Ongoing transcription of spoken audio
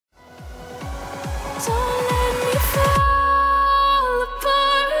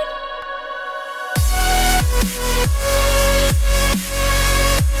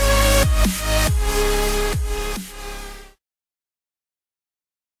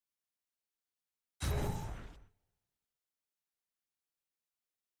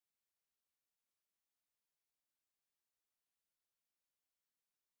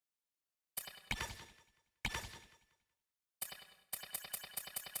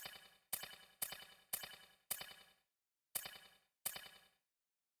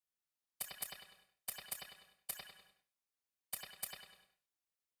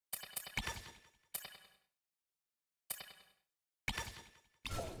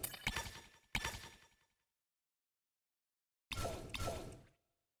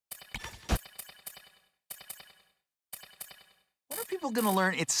people gonna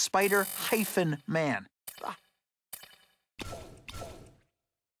learn it's Spider-Man?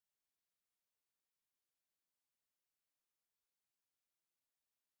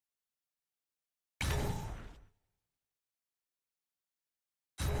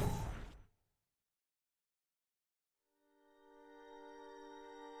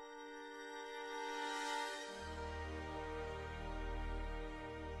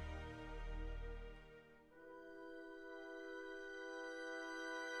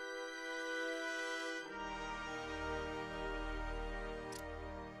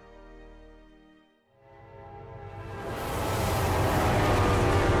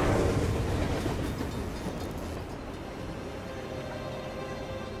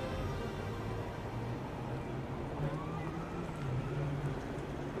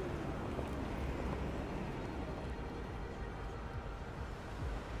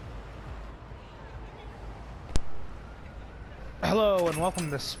 Hello and welcome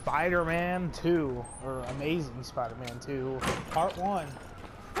to Spider-Man 2, or Amazing Spider-Man 2, Part 1.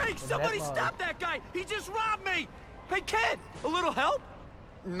 Hey, somebody stop that guy! He just robbed me! Hey, kid! A little help?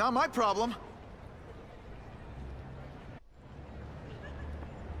 Not my problem.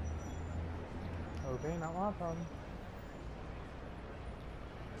 Okay, not my problem.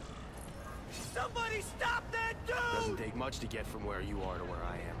 Somebody stop that dude! Doesn't take much to get from where you are to where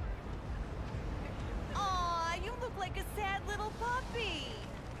I am. Aw, you look like a sad little puppy.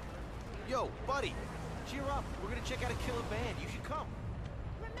 Yo, buddy, cheer up. We're gonna check out a killer band. You should come.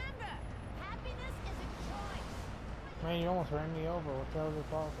 Remember, happiness is a choice. Man, you almost ran me over. What the hell is your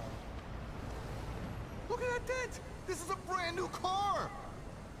problem? Look at that dent! This is a brand new car!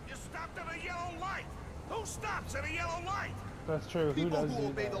 You stopped at a yellow light! Who stops at a yellow light? That's true. Who People does who do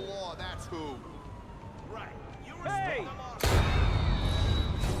obey that? the law, that's who. Right. You respect the law.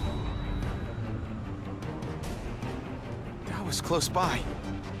 That was close by.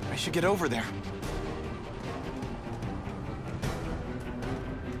 I should get over there.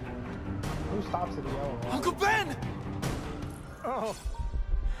 Who stops at the yellow light? Uncle Ben! Oh.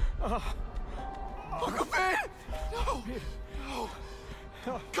 Uncle Ben! No! No!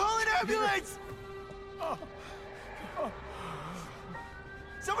 Call an ambulance!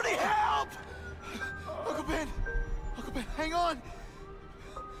 Somebody help! Uncle Ben! Uncle Ben, hang on!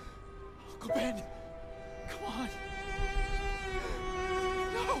 Uncle Ben! Come on!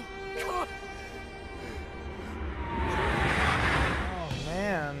 No! Come on! Oh,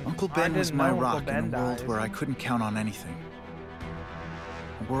 man. Uncle I Ben was didn't my know Uncle rock Ben in a world dies. where I couldn't count on anything.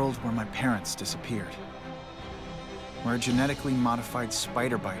 A world where my parents disappeared. Where a genetically modified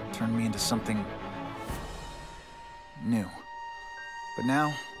spider bite turned me into something new. But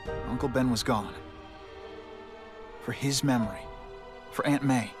now, Uncle Ben was gone. For his memory, for Aunt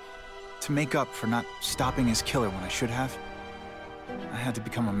May, to make up for not stopping his killer when I should have, I had to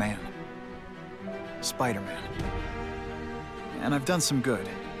become a man. Spider-Man. And I've done some good,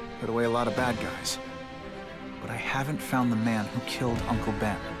 put away a lot of bad guys. But I haven't found the man who killed Uncle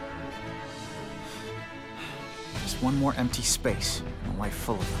Ben. Just one more empty space in a life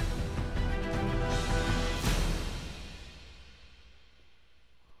full of them.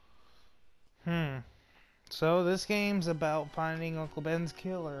 So this game's about finding Uncle Ben's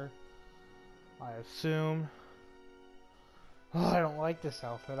killer, I assume. Oh, I don't like this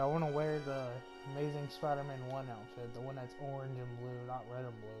outfit. I want to wear the Amazing Spider-Man 1 outfit, the one that's orange and blue, not red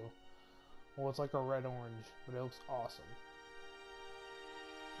and blue. Well, it's like a red-orange, but it looks awesome.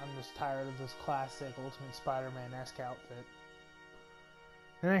 I'm just tired of this classic Ultimate Spider-Man-esque outfit.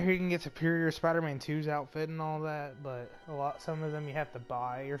 And I hear you can get Superior Spider-Man 2's outfit and all that, but some of them you have to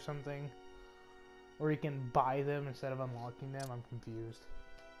buy or something. Or you can buy them instead of unlocking them. I'm confused.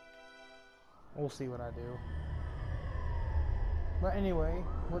 We'll see what I do. But anyway,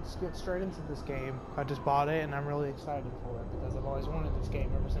 let's get straight into this game. I just bought it and I'm really excited for it because I've always wanted this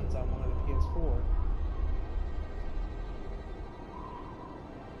game ever since I wanted a PS4.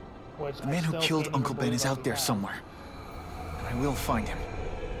 The man who killed Uncle Ben is out there somewhere. And I will find him.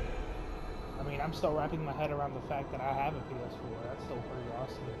 I mean, I'm still wrapping my head around the fact that I have a PS4. That's still pretty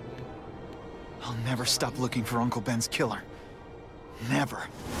awesome to me. I'll never stop looking for Uncle Ben's killer. Never.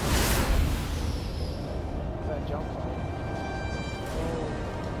 That jump fight.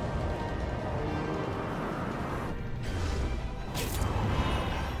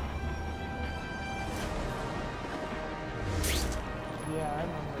 Yeah, I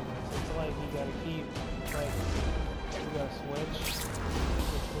remember this. It's like you gotta keep, like, you gotta switch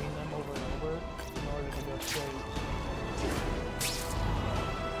between them over and over in order to go straight.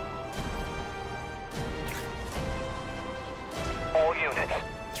 All units,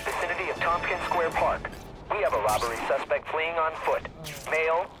 vicinity of Tompkins Square Park. We have a robbery suspect fleeing on foot.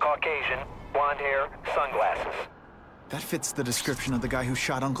 Male, Caucasian, blonde hair, sunglasses. That fits the description of the guy who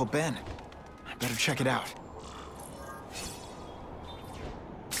shot Uncle Ben. I better check it out.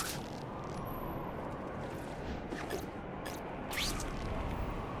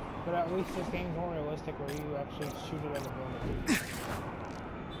 But at least this game's more realistic where you actually shoot it at a bullet.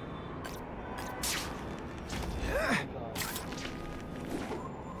 Oh god.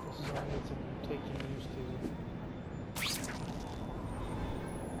 This is what I need to take you used to.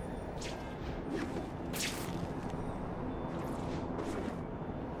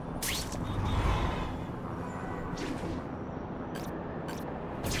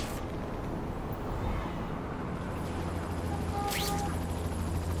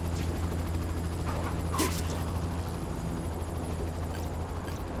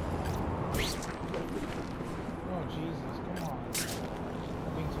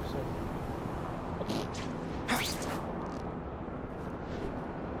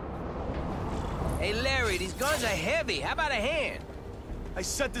 Hey, Larry, these guns are heavy. How about a hand? I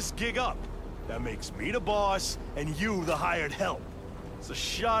set this gig up. That makes me the boss and you the hired help. So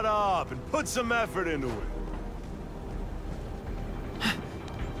shut up and put some effort into it. The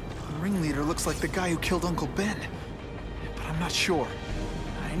ringleader looks like the guy who killed Uncle Ben. But I'm not sure.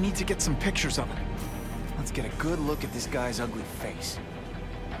 I need to get some pictures of him. Let's get a good look at this guy's ugly face.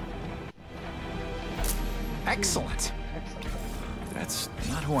 Excellent. That's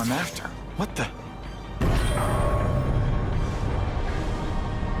not who I'm after. What the?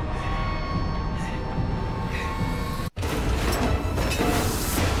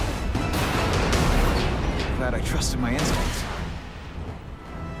 Glad I trusted my instincts.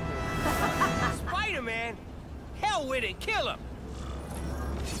 Spider-Man? Hell with it, kill him!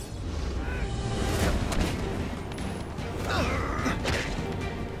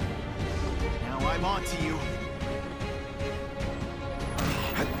 Now I'm on to you.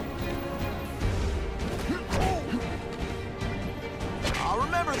 I'll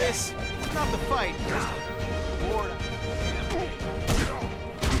remember this. It's not the fight. Boredom.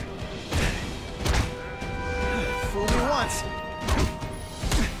 Fool me once.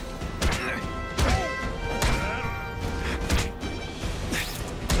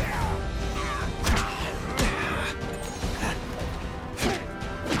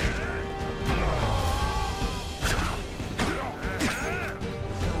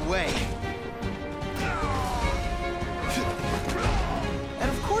 No way. And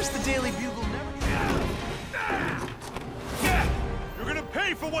of course the Daily Bugle never... Yeah! You're gonna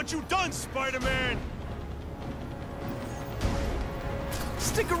pay for what you've done, Spider-Man!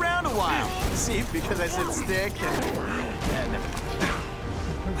 Stick around a while. See, because I said stick and... Yeah, never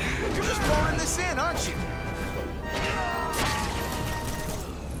mind. You're just phoning this in, aren't you?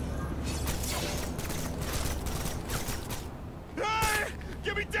 Ah!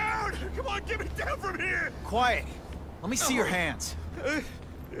 Get me down! Come on, get me down from here! Quiet. Let me see your hands.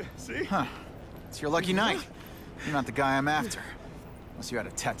 See? Huh. It's your lucky night. You're not the guy I'm after. Unless you had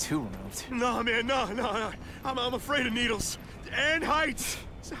a tattoo removed. No, man, no. I'm afraid of needles. And heights.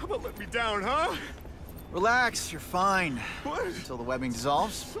 So how about let me down, huh? Relax, you're fine. What? Until the webbing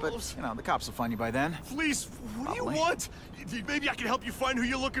dissolves. But, you know, the cops will find you by then. Please, what Probably. do you want? Maybe I can help you find who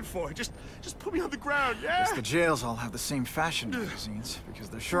you're looking for. Just put me on the ground, yeah? Guess the jails all have the same fashion magazines, because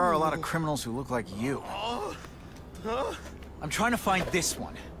there sure are a lot of criminals who look like you. Huh? I'm trying to find this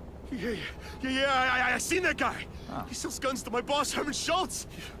one. Yeah, I seen that guy. Oh. He sells guns to my boss, Herman Schultz.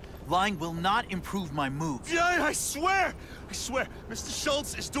 Lying will not improve my moves. Yeah, I swear. Mr.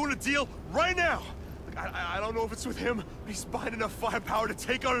 Schultz is doing a deal right now. Look, I don't know if it's with him, but he's buying enough firepower to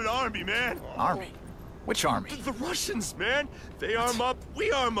take on an army, man. Army? Which army? The Russians, man. They arm up,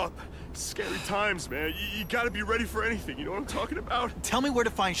 we arm up. Scary times, man. You gotta be ready for anything, you know what I'm talking about? Tell me where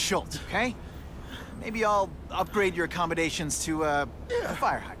to find Schultz, okay? Maybe I'll upgrade your accommodations to, a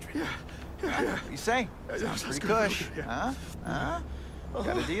fire hydrant. Yeah. What do you say? Sounds pretty cush. Yeah. Huh?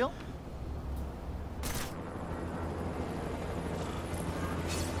 Got a deal?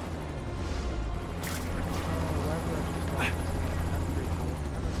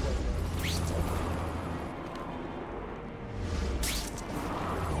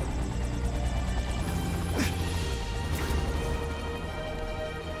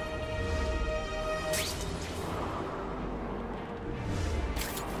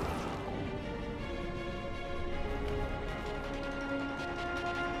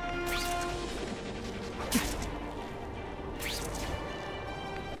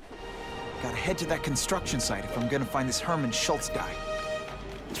 Gotta head to that construction site if I'm gonna find this Herman Schultz guy.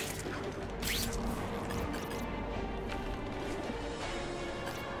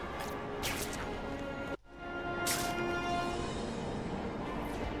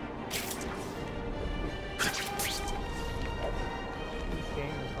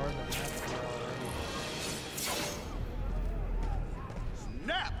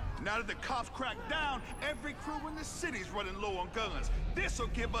 Now that the cops cracked down, every crew in the city's running low on guns. This'll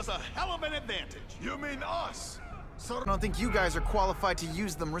give us a hell of an advantage. You mean us? So I don't think you guys are qualified to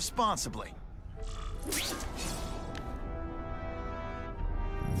use them responsibly.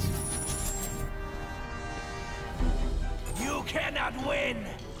 You cannot win!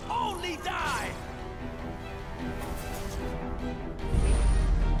 Only die!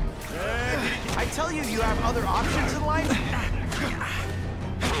 I tell you, you have other options in life?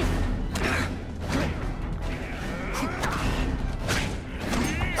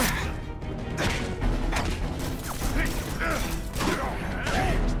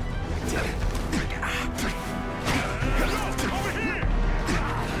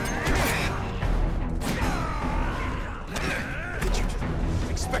 Did you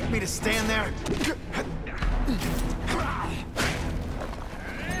expect me to stand there?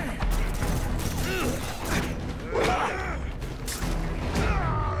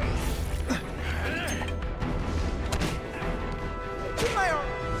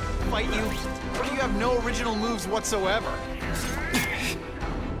 Fight you, or do you have no original moves whatsoever?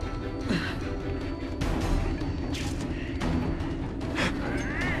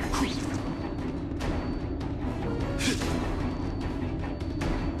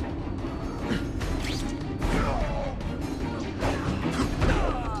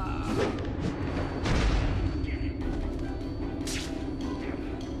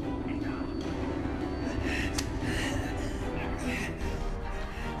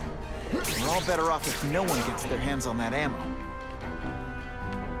 We're all better off if no one gets their hands on that ammo.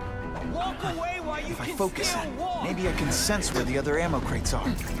 Walk away while you If I can focus, still walk! maybe I can sense where the other ammo crates are.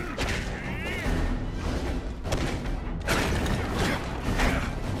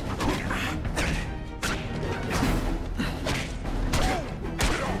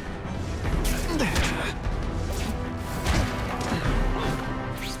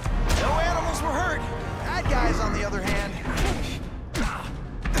 No animals were hurt. Bad guys, on the other hand.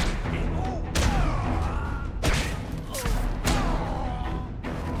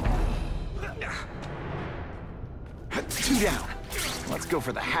 Two down. Let's go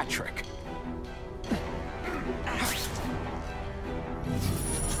for the hat trick.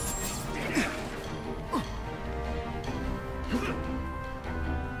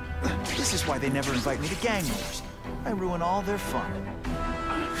 This is why they never invite me to gang wars. I ruin all their fun.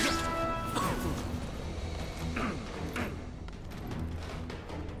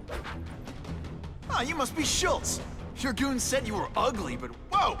 Ah, you must be Schultz. Your goon said you were ugly, but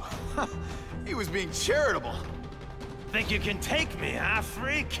whoa! He was being charitable. Think you can take me, huh,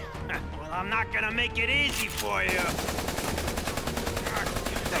 freak? Well, I'm not gonna make it easy for you.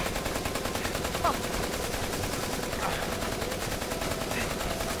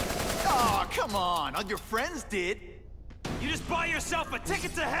 Oh, come on. All your friends did. You just bought yourself a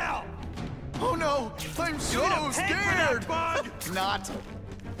ticket to hell! Oh no, I'm so You gonna pay for that, scared. bug? Not.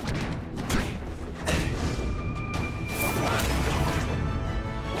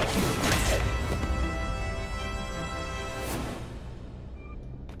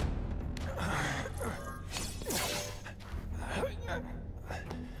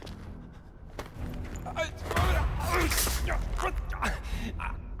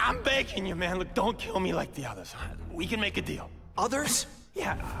 I'm begging you, man. Look, don't kill me like the others. We can make a deal. Others?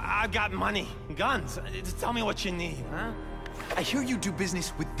 Yeah, I've got money, guns. Just tell me what you need, huh? I hear you do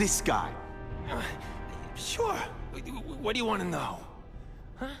business with this guy. Sure. What do you want to know?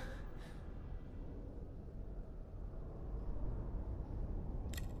 Huh?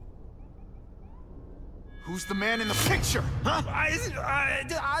 Who's the man in the picture, huh?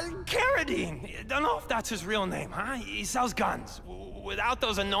 Carradine. Don't know if that's his real name, huh? He sells guns without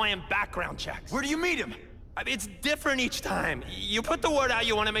those annoying background checks. Where do you meet him? I mean, it's different each time. You put the word out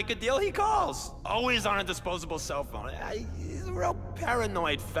you want to make a deal, he calls. Always on a disposable cell phone. He's a real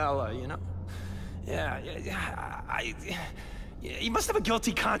paranoid fella, you know? Yeah. He must have a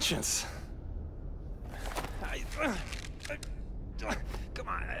guilty conscience. Come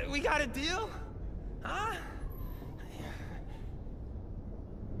on, we got a deal? Huh?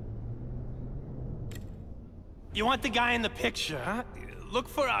 You want the guy in the picture, huh? Look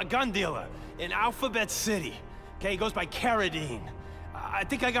for a gun dealer in Alphabet City. Okay, he goes by Carradine. I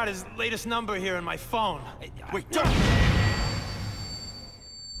think I got his latest number here in my phone. Wait, don't!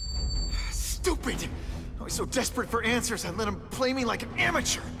 Stupid! I was so desperate for answers, I let him play me like an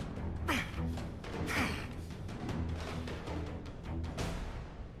amateur.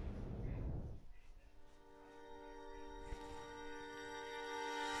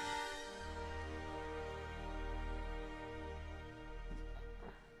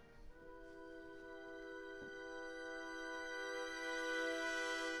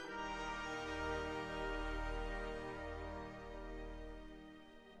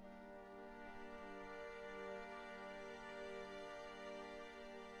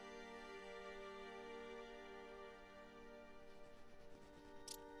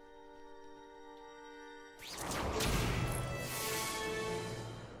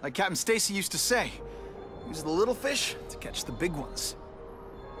 Like Captain Stacy used to say, use the little fish to catch the big ones.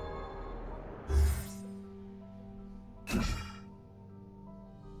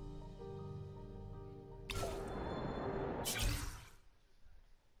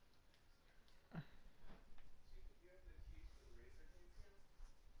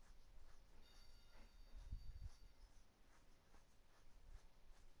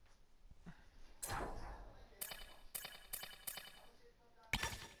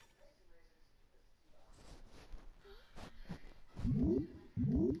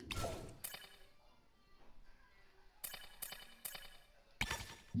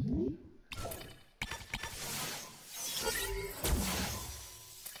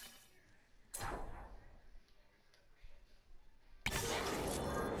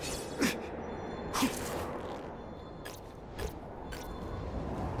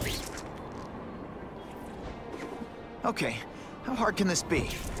 Okay, how hard can this be?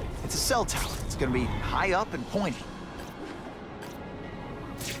 It's a cell tower. It's gonna be high up and pointy.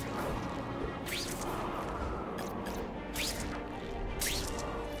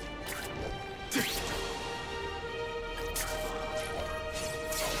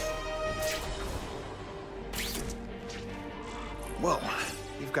 Whoa,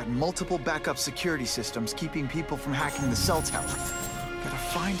 you've got multiple backup security systems keeping people from hacking the cell tower. Gotta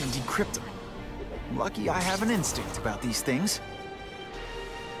find and decrypt them. Lucky I have an instinct about these things.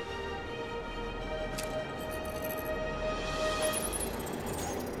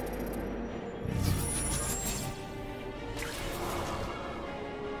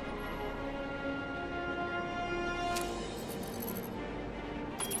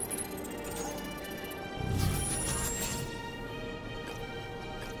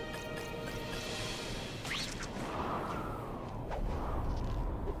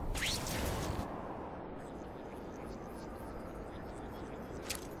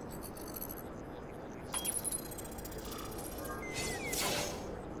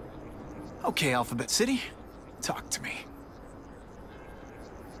 Okay, Alphabet City, talk to me.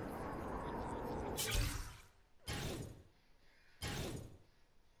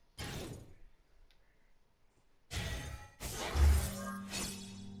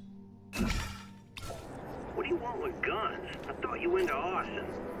 What do you want with guns? I thought you were into arson.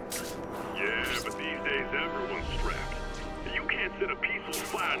 Yeah, but these days everyone's strapped. You can't set a peaceful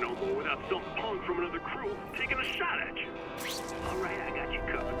fire no more without some punk from another crew taking a shot at you. All right, I got you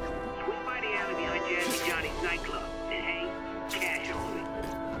covered. Swing by the alley behind Jazzy Johnny's nightclub and hang cash only.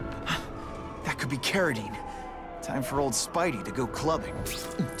 That could be Carradine. Time for old Spidey to go clubbing.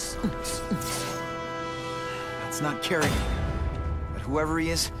 That's not Carradine. But whoever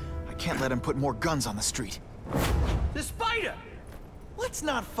he is, I can't let him put more guns on the street. The spider! Let's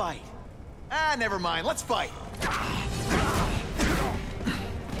not fight. Ah, never mind. Let's fight.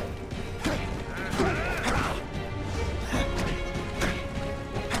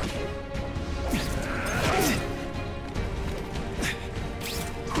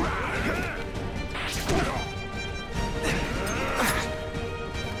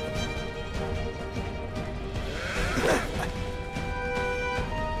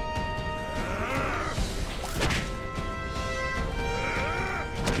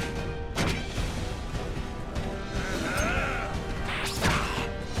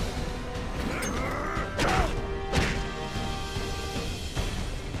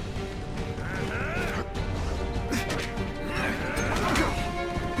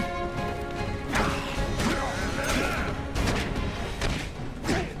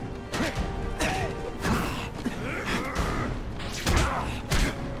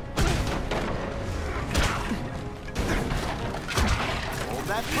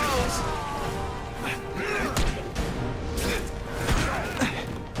 That pose.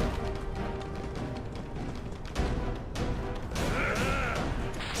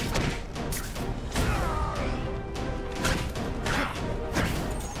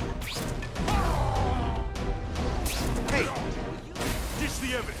 Hey, ditch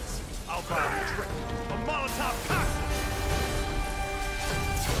the evidence. I'll buy a drink. A Molotov cocktail.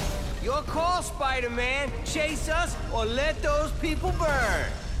 Your call, Spider-Man. Chase us or let those people burn.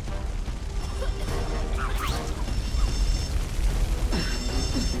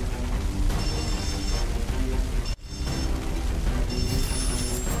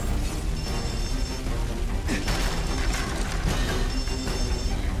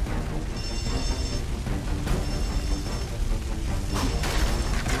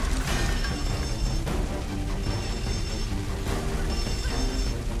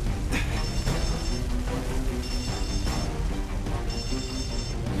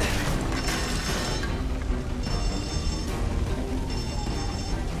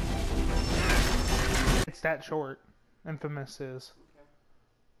 that short. Infamous is.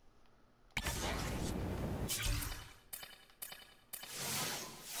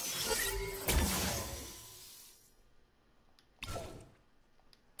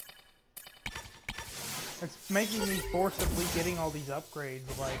 It's making me forcibly getting all these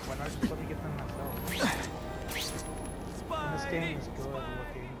upgrades. Like, why not just let me get them myself? And this game is good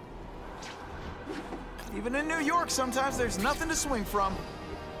looking. Even in New York, sometimes there's nothing to swing from.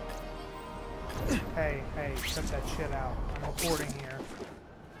 Hey, cut that shit out. I'm recording here.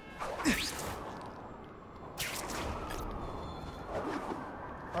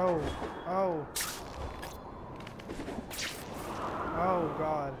 Oh. Oh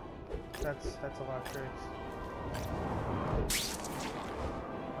God. That's a lot of tricks.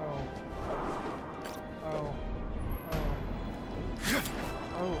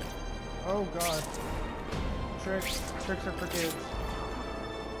 Oh God. Tricks are for kids.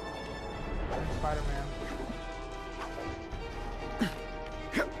 And Spider-Man.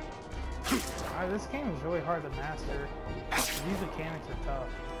 This game is really hard to master. These mechanics are tough.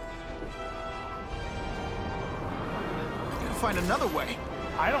 Gotta find another way.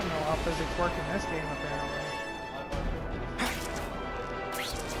 I don't know how physics work in this game, apparently.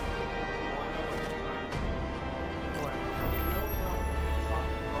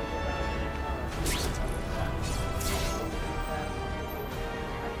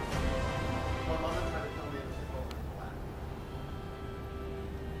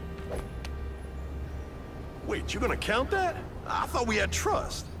 Wait, you're gonna count that? I thought we had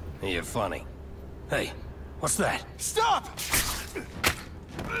trust. You're funny. Hey, what's that? Stop!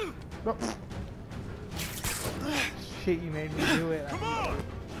 Oh. Shit, you made me do it. Come on!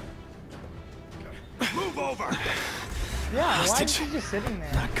 Move over! Yeah, why is Hostage. he just sitting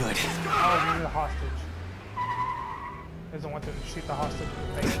there? Not good. Oh, we need a hostage. Doesn't want them to shoot the hostage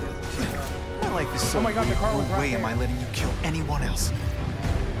in the face. My life is so Oh my God, the car was no right way am there. I letting you kill anyone else. Oh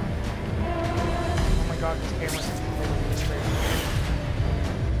my God, this camera's completely straight.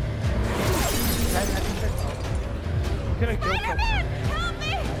 Could have killed Spider-Man, help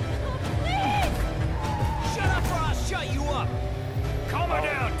me! Please! Shut up or I'll shut you up! Calm her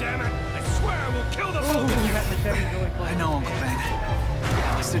down, damn it! I swear I will kill the both of you! That machete's really close. I know, Uncle Ben.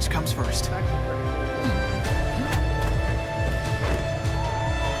 Hostage comes first. It's actually pretty good.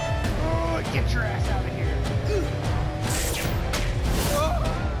 Oh, get your ass out of here.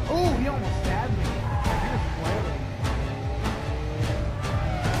 Oh, he almost stabbed me. You're flailing.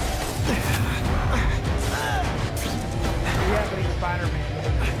 Yeah, but he's Spider-Man.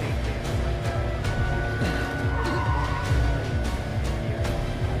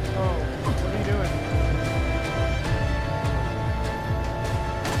 Oh, what are you doing?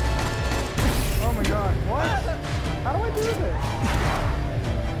 Oh my God, what? How do I do this?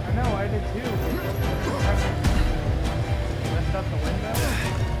 I know, I did too. Lift up the window?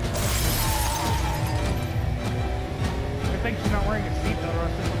 I think she's not wearing a seatbelt, or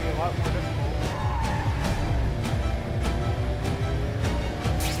else this will be a lot more difficult.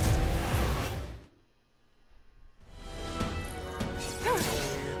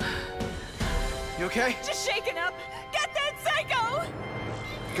 You okay? Just shaken up! Get that psycho!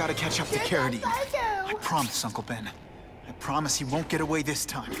 Gotta catch up to Carradine. I promise, Uncle Ben. I promise he won't get away this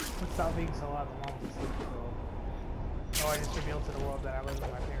time. Let's stop being so loud along with the sleep control. Oh, I just revealed to the world that I live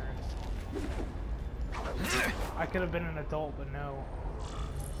with my parents. I could have been an adult, but no.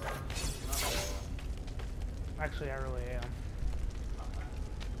 Actually, I really am.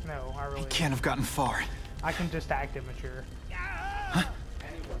 No, I really He can't have gotten far. I can just act immature. Huh?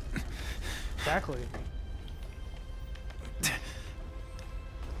 Exactly.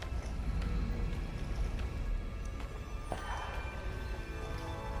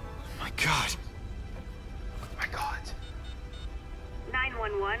 My God. My God.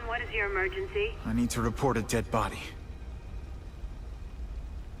 911, what is your emergency? I need to report a dead body.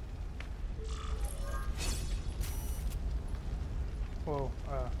 Whoa,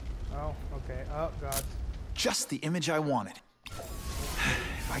 oh, okay. Oh, God. Just the image I wanted.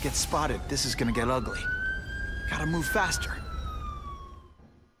 If I get spotted, this is gonna get ugly. Gotta move faster.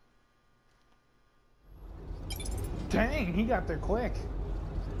 Dang, he got there quick.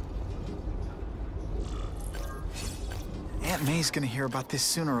 Aunt May's gonna hear about this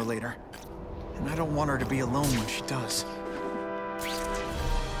sooner or later. And I don't want her to be alone when she does.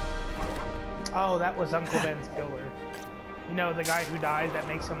 Oh, that was Uncle Ben's killer. You know, the guy who died that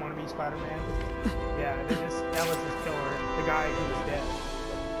makes him want to be Spider-Man? Yeah, that was his killer. The guy who was dead.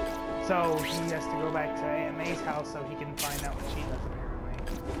 So he has to go back to Aunt May's house so he can find out what she does, apparently.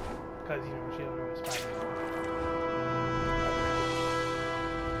 Because, you know, she doesn't know Spider-Man.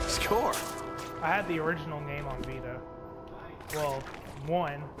 Score. I had the original game on Vita. Well,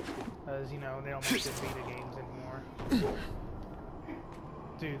 one, as you know, they don't make good Vita games anymore.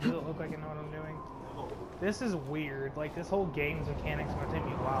 Dude, does it look like I know what I'm doing? This is weird. Like, this whole game's mechanics is gonna take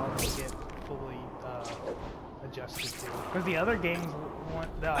me a while to get fully adjusted to. Because the other games,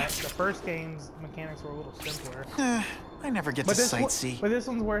 the first game's mechanics were a little simpler. I never get to sightsee. But this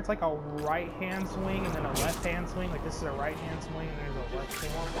one's where it's like a right-hand swing and then a left-hand swing. Like, this is a right-hand swing and there's a left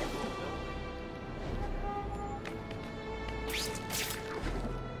hand.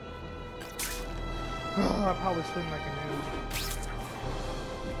 I probably swing like a noob.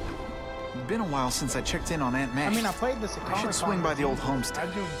 It's been a while since I checked in on Aunt May. I mean, I played this at Comic-Con. I should swing by the old homestead.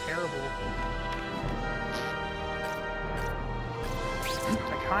 I'm doing terrible.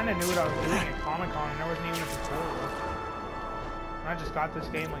 I kind of knew what I was doing at Comic-Con, and there wasn't even a tutorial. And I just got this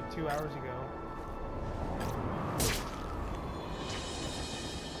game like 2 hours ago.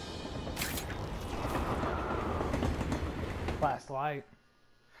 Last light.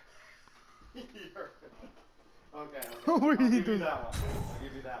 Okay. What are I'll you give you doing? that one. I'll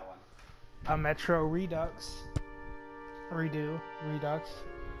give you that one. A Metro Redux. Redux.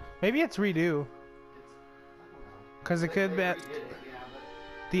 Maybe it's redo. Because it could be.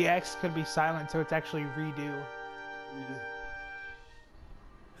 The X could be silent, so it's actually redo.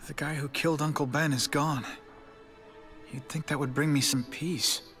 The guy who killed Uncle Ben is gone. You'd think that would bring me some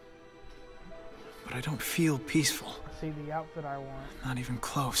peace. But I don't feel peaceful. I see the outfit I want. Not even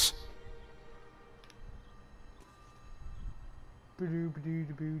close.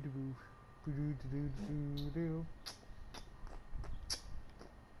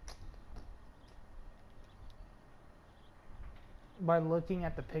 By looking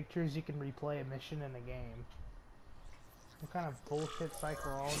at the pictures, you can replay a mission in the game. What kind of bullshit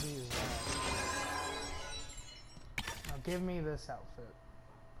psychology is that? Now give me this outfit.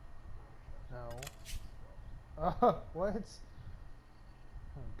 No. Oh, what?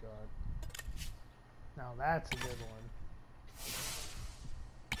 Oh god. Now that's a good one.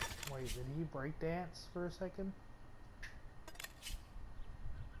 Wait, did he break dance for a second?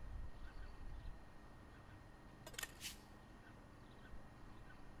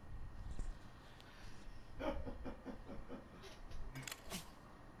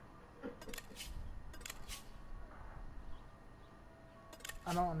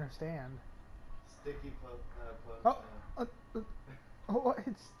 I don't understand. Sticky What?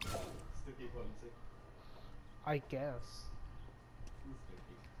 Sticky potency. I guess.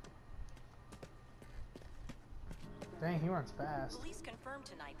 Dang, he runs fast. Police confirmed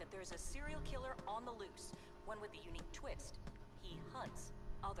tonight that there's a serial killer on the loose, one with a unique twist. He hunts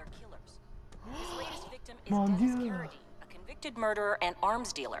other killers. His latest victim is Dennis Carradine, a convicted murderer and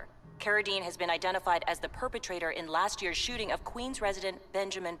arms dealer. Carradine has been identified as the perpetrator in last year's shooting of Queens resident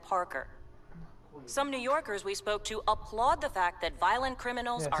Benjamin Parker. Some New Yorkers we spoke to applaud the fact that violent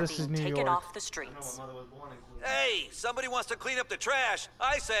criminals are being taken off the streets. Hey, somebody wants to clean up the trash.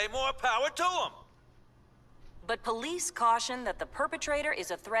 I say more power to them. But police caution that the perpetrator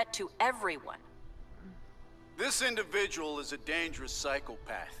is a threat to everyone. This individual is a dangerous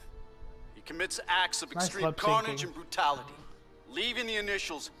psychopath. He commits acts of Nice extreme carnage and brutality, leaving the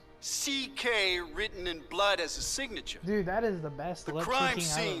initials CK written in blood as his signature. Dude, that is the best. The crime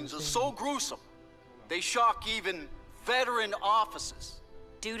scenes are so gruesome, they shock even veteran officers.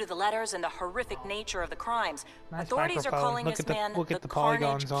 Due to the letters and the horrific nature of the crimes, Nice authorities are calling look this at the, man look the at the Carnage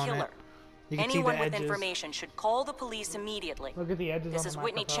polygons on Killer. it. You can Anyone see the with edges. information should call the police immediately. Look at the edges This on is the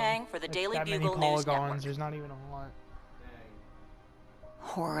Whitney microphone. Chang for the It's Daily that many Bugle News polygons. Network. There's not even a lot.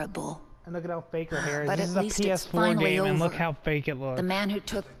 Horrible. And look at how fake her hair is. But This at is least a it's PS4 finally game, and look over. how fake it looks. The man who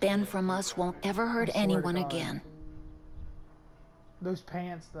took Ben from us won't ever hurt I swear to anyone God. again. Those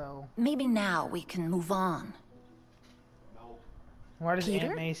pants, though. Maybe now we can move on. Why does Peter?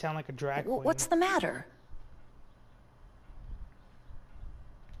 Aunt May sound like a drag queen? What's the matter?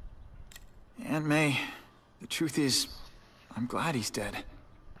 Aunt May, the truth is, I'm glad he's dead.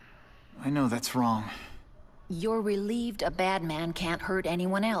 I know that's wrong. You're relieved a bad man can't hurt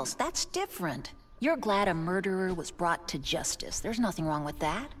anyone else. That's different. You're glad a murderer was brought to justice. There's nothing wrong with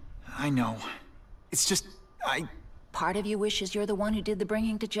that. I know. It's just, Part of you wishes you're the one who did the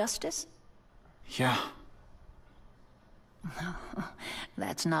bringing to justice? Yeah.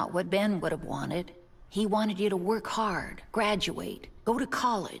 That's not what Ben would have wanted. He wanted you to work hard, graduate, go to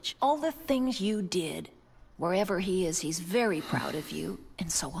college, all the things you did. Wherever he is, he's very proud of you,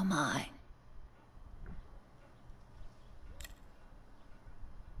 and so am I.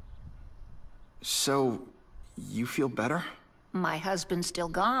 So, you feel better? My husband's still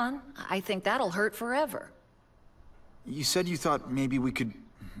gone. I think that'll hurt forever. You said you thought maybe we could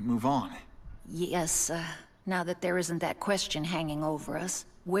move on. Yes, now that there isn't that question hanging over us.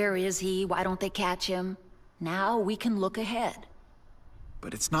 Where is he? Why don't they catch him? Now we can look ahead.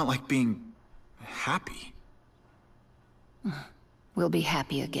 But it's not like being happy. We'll be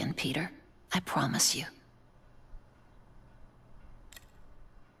happy again, Peter. I promise you.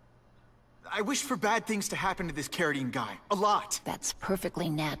 I wished for bad things to happen to this Carradine guy. A lot. That's perfectly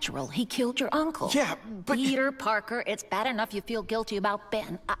natural. He killed your uncle. Yeah, but... Peter Parker, it's bad enough you feel guilty about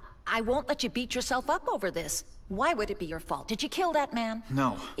Ben. I won't let you beat yourself up over this. Why would it be your fault? Did you kill that man?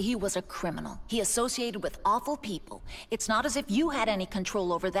 No. He was a criminal. He associated with awful people. It's not as if you had any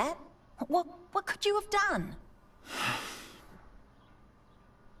control over that. What could you have done?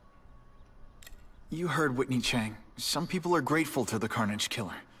 You heard Whitney Chang. Some people are grateful to the Carnage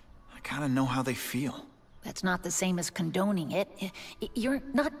Killer. I kinda know how they feel. That's not the same as condoning it. You're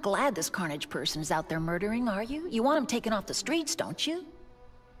not glad this Carnage person is out there murdering, are you? You want him taken off the streets, don't you?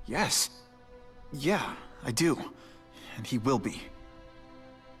 Yes. Yeah, I do. And he will be.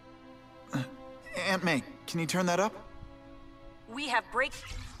 Aunt May, can you turn that up? We have breaking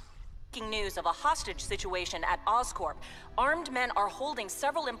news of a hostage situation at Oscorp. Armed men are holding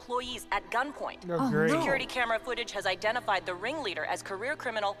several employees at gunpoint. Oh, great. Security camera footage has identified the ringleader as career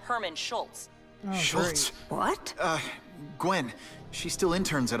criminal Herman Schultz. Oh, Schultz? What? Gwen. She still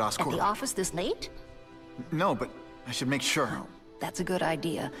interns at Oscorp. At the office this late? No, but I should make sure. Oh, that's a good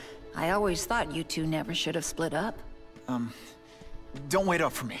idea. I always thought you two never should have split up. Don't wait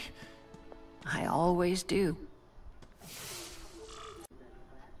up for me. I always do.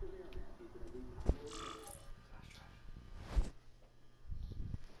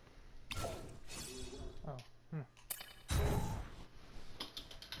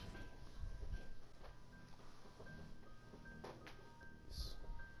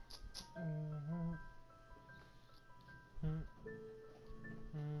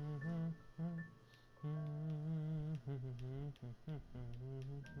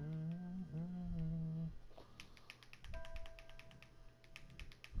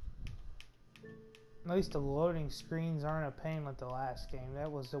 At least the loading screens aren't a pain like the last game. That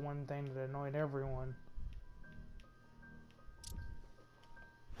was the one thing that annoyed everyone.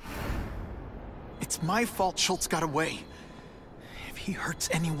 It's my fault Schultz got away. If he hurts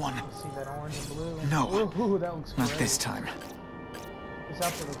anyone... See that orange and blue? No. Ooh, that looks great. Not this time. This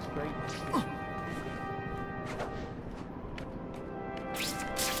outfit looks great.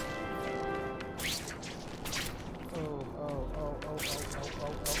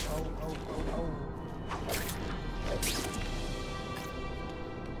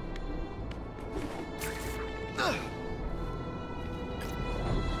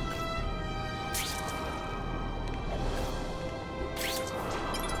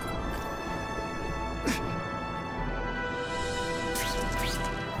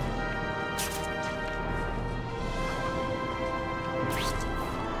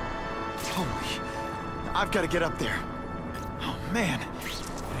 I've got to get up there. Oh, man.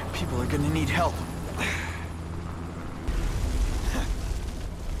 People are gonna need help.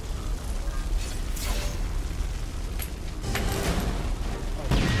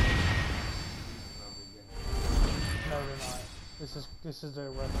 No, they're not. This is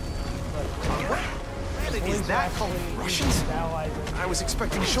their weapon. What is that called? Russians? I was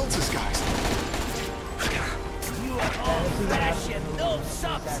expecting Schultz's guys. You are all flesh and no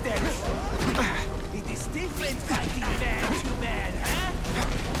substance. It is different fighting man to man, huh?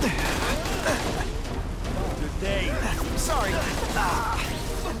 Good day. Sorry.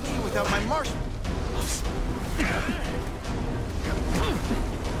 Me without my marshal.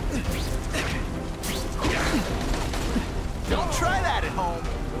 Don't try that at home.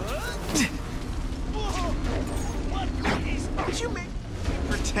 Did you make me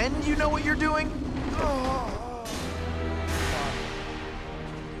pretend you know what you're doing?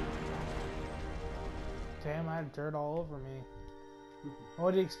 Damn, I had dirt all over me.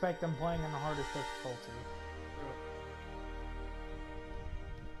 What do you expect them playing in the hardest difficulty?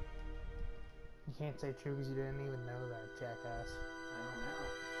 You can't say true because you didn't even know that, jackass.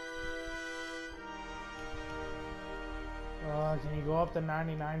 Can you go up to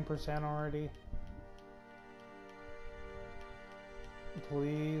 99% already?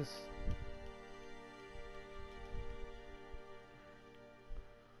 Please.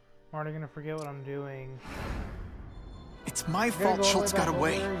 I'm already gonna forget what I'm doing. It's my fault Schultz got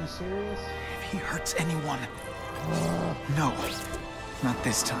away. Are you serious? If he hurts anyone. No. Not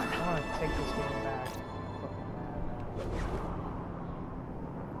this time. I wanna take this game back.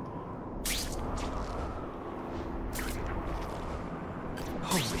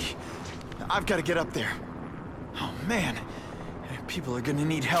 Holy. I've got to get up there. Oh, man. People are gonna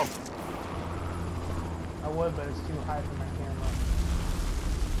need help. I would, but it's too high for my camera.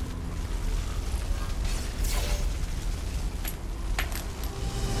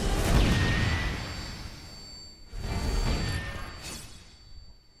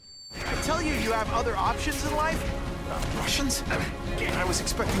 I tell you, you have other options in life? Russians? I was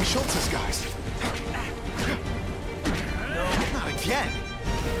expecting Schultz's guys. No, not again.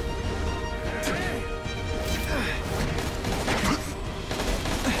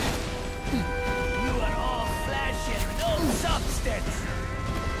 You are all flesh and no substance.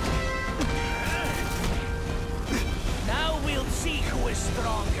 Now we'll see who is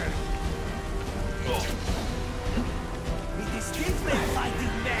stronger. It is different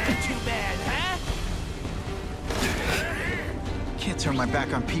fighting man to man, huh? Can't turn my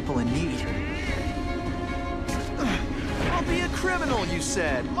back on people in need. I'll be a criminal, you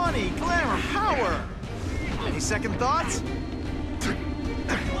said. Money, glamour, power. Any second thoughts?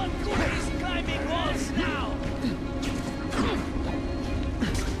 What good is climbing walls now?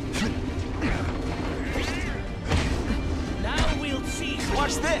 Now we'll see.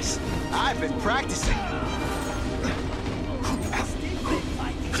 Watch this. I've been practicing.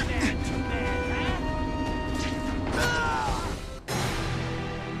 Fighting man to man, huh?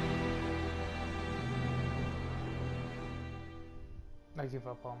 I give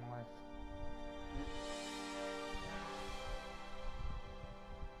up on life.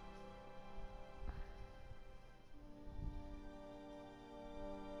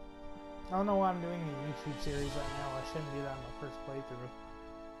 I don't know why I'm doing a YouTube series right now. I shouldn't do that in my first playthrough.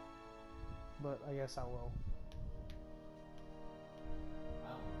 But I guess I will.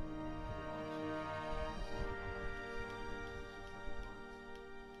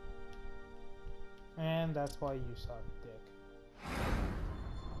 And that's why you suck dick.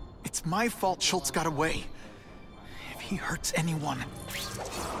 It's my fault Schultz got away. If he hurts anyone...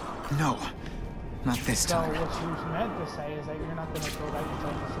 No, not this So time. what you meant to say is that you're not going to go back and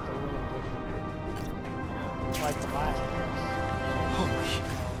tell us that they really did. Like the last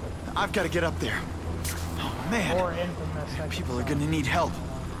Holy... I've got to get up there. Oh, man. Or infamous. People are gonna need help.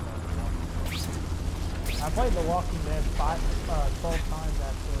 I played The Walking Dead 12 times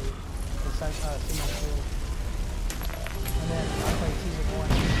actually. Season 2. And then I played Season 1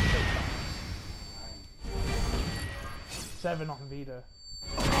 6 times. 7 on Vita.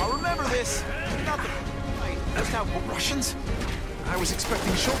 I'll remember this. Nothing. Wait, that's how Russians? I was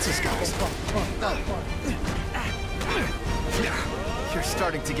expecting Schultz's guys. You're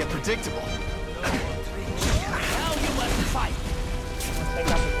starting to get predictable. Now you must fight. Let's take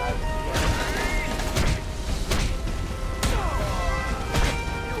out the guys.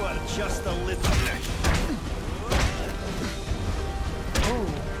 You are just a little...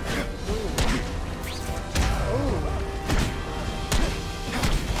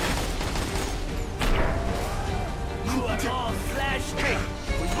 You are all flesh. Hey,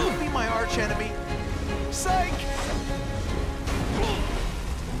 will you be my arch enemy? Psych!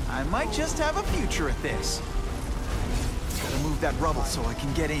 I might just have a future at this. Gotta move that rubble so I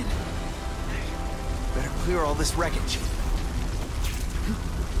can get in. Better clear all this wreckage.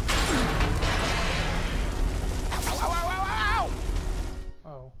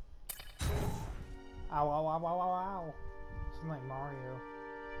 Oh. Ow, ow, ow, ow, ow, ow. Something like Mario.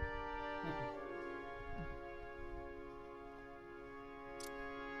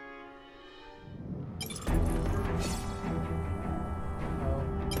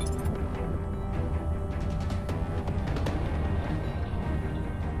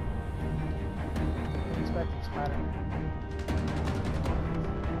 Expecting Spider-Man.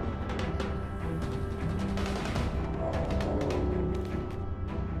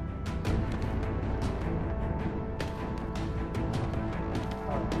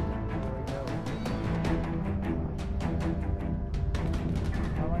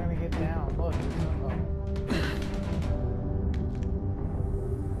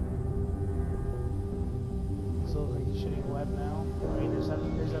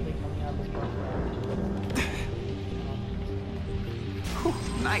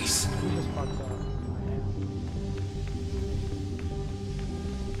 Nice.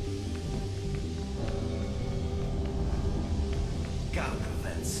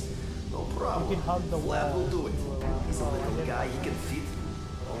 Counterfeits. No problem. You can hug the Vlad will do it. He's a Oh, little guy, he can fit.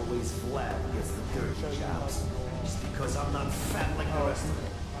 Always Vlad gets the dirty jobs. Just because I'm not fat like the rest of them.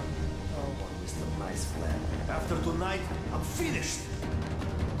 Oh, Mr. Nice Vlad. After tonight, I'm finished.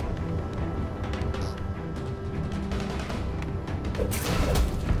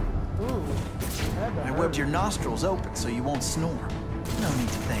 I webbed your nostrils open so you won't snore. No need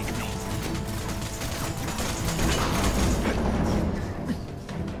to thank me.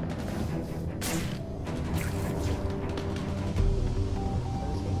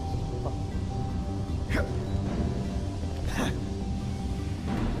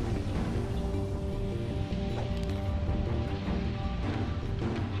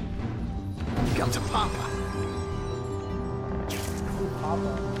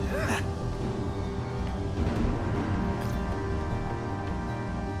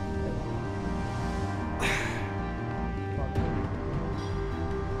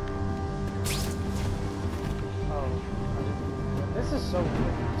 This is so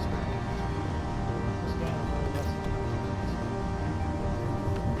freaking strange. This game really doesn't.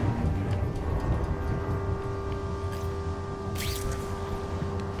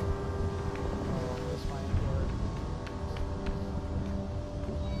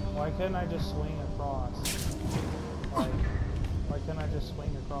 Why couldn't I just swing across? Like, why couldn't I just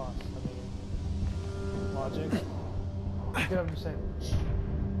swing across? I mean, logic. I could have just said.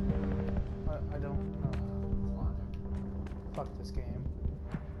 I don't know. Fuck this game.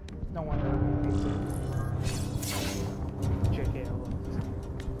 No wonder everyone hates it. JK, I love this game.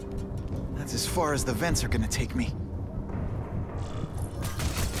 That's as far as the vents are gonna take me.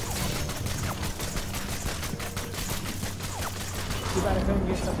 Too bad I couldn't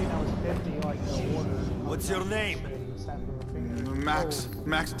get something that was 50 like the order. What's your name? Max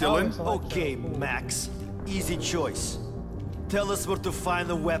Dillon? Okay, Max. Easy choice. Tell us where to find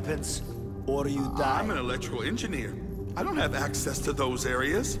the weapons, or you die. I'm an electrical engineer. I don't have access to those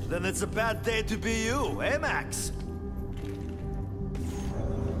areas. Then it's a bad day to be you, eh, Max?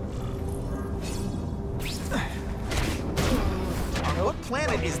 What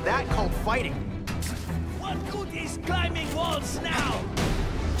planet is that called fighting? What good is climbing walls now?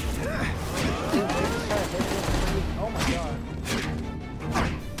 Oh my god.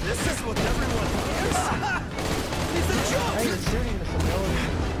 This is what everyone hears? It's a joke! Hey, you're shooting the civilians.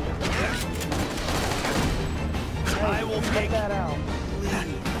 Hey, I will cut make that out.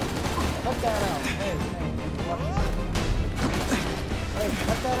 Cut that out. Hey, watch it. Hey,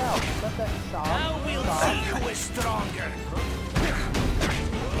 cut that out. Cut that. Stop. Now we'll Stop. see who is stronger.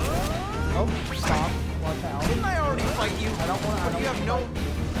 Oh, stop. Watch out. Didn't I already fight you? I don't want to. You have no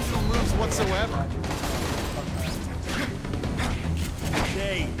moves whatsoever.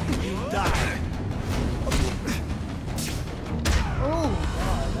 Today, you die. Oh,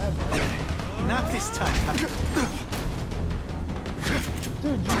 God, that Not this time.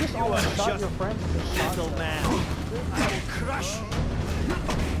 Dude, you just almost shot just your friend with a little shotgun. man. I will crush you.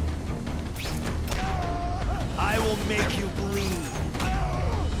 I will make you bleed.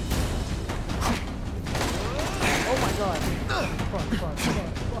 Oh my god. Fuck.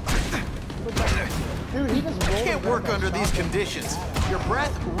 Dude, he just rolled. I can't work under these conditions. Your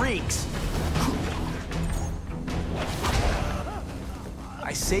breath reeks.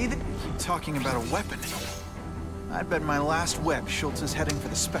 I say that you keep talking about a weapon. I'd bet my last web Schultz is heading for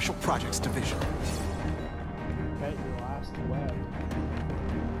the Special Projects Division. Bet your last web.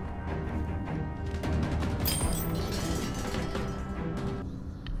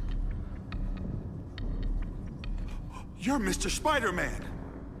 You're Mr. Spider-Man.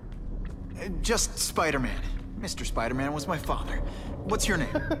 Just Spider-Man. Mr. Spider-Man was my father. What's your name?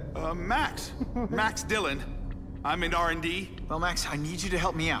 Max. Max Dillon. I'm in R&D. Well, Max, I need you to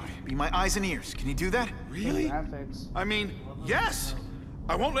help me out. Be my eyes and ears. Can you do that? Really? Graphics. I mean, yes.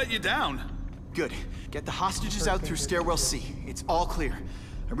 I won't let you down. Good. Get the hostages out through Stairwell C. It's all clear.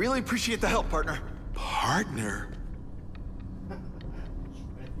 I really appreciate the help, partner. Partner?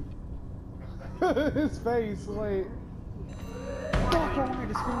 His face, wait. Don't go away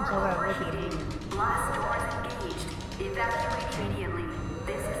to scream until that look at me. Blast doors engaged. Evacuate immediately.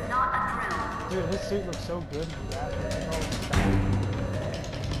 This is not a drill. Dude, his suit looks so good in the graphics.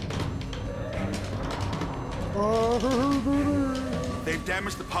 They've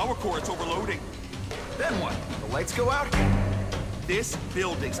damaged the power core. It's overloading. Then what? The lights go out? This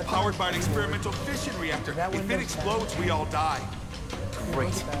building's powered by an experimental fission reactor. If it explodes, we all die.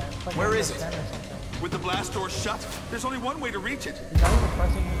 Great. Where is it? With the blast doors shut, there's only one way to reach it.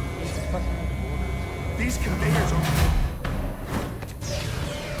 These conveyors are...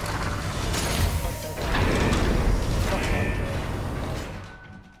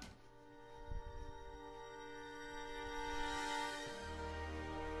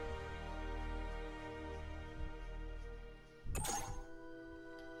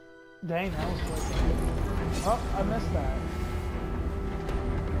 Dang, that was quick. Oh, I missed that.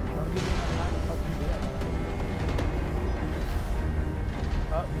 Don't give me enough time to fucking do that.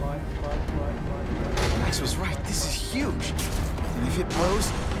 Oh, what? Max was right. This is huge. And if it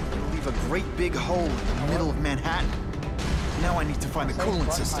blows, it'll leave a great big hole in the middle of Manhattan. Now I need to find the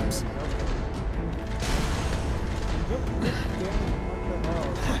coolant systems.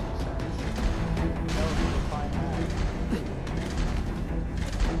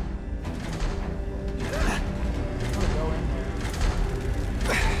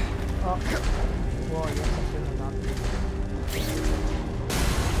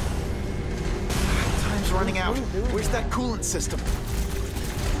 running out. Where's that coolant system?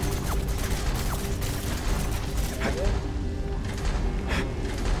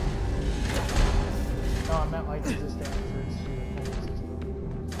 No, I meant like just the entrance to the coolant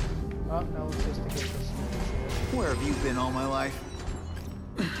system. Oh, no, it's just to get this shit. Where have you been all my life?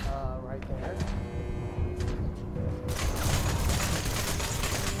 Right there.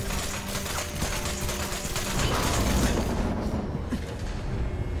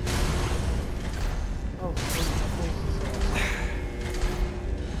 Oh,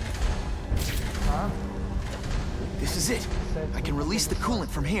 huh? This is it. I can release the coolant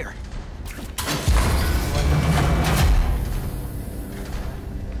from here.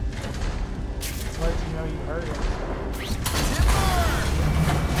 Let you know you heard it.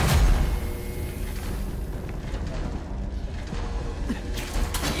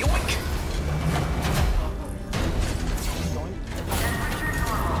 Yoink!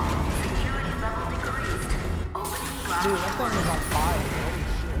 Dude, that thing is on fire. Holy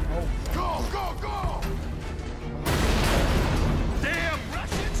shit. Oh. Go, go, go! Damn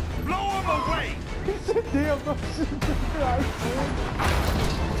Russians! Blow them away! Damn Russians!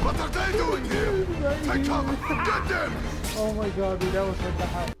 What are they doing here? Take cover! Get them! Oh my god, dude, that was what the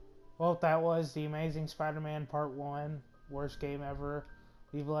hell. Well, that was The Amazing Spider-Man Part 1. Worst game ever.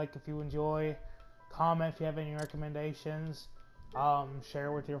 Leave a like if you enjoy. Comment if you have any recommendations.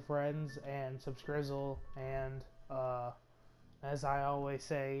 Share with your friends and subscrizzle. And, as I always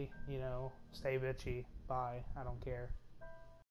say, you know, stay bitchy. Bye. I don't care.